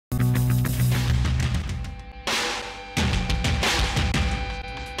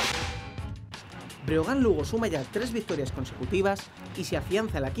Breogan Lugo suma ya 3 victorias consecutivas y se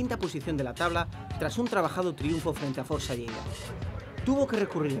afianza en la 5ª posición de la tabla tras un trabajado triunfo frente a Forc Lleida. Tuvo que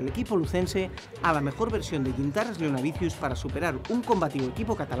recurrir el equipo lucense a la mejor versión de Guintarras Leonavicius para superar un combativo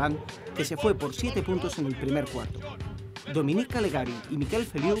equipo catalán que se fue por 7 puntos en el primer cuarto. Dominic Calegari y Miquel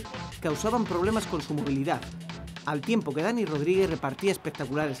Feliu causaban problemas con su movilidad, al tiempo que Dani Rodríguez repartía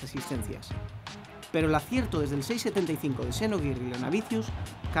espectaculares asistencias. Pero el acierto desde el 6,75 de Seno Guirri Leonavicius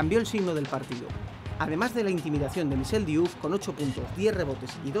cambió el signo del partido, además de la intimidación de Michel Diouf con 8 puntos, 10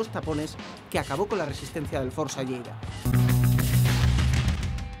 rebotes y 2 tapones que acabó con la resistencia del Forc Lleida.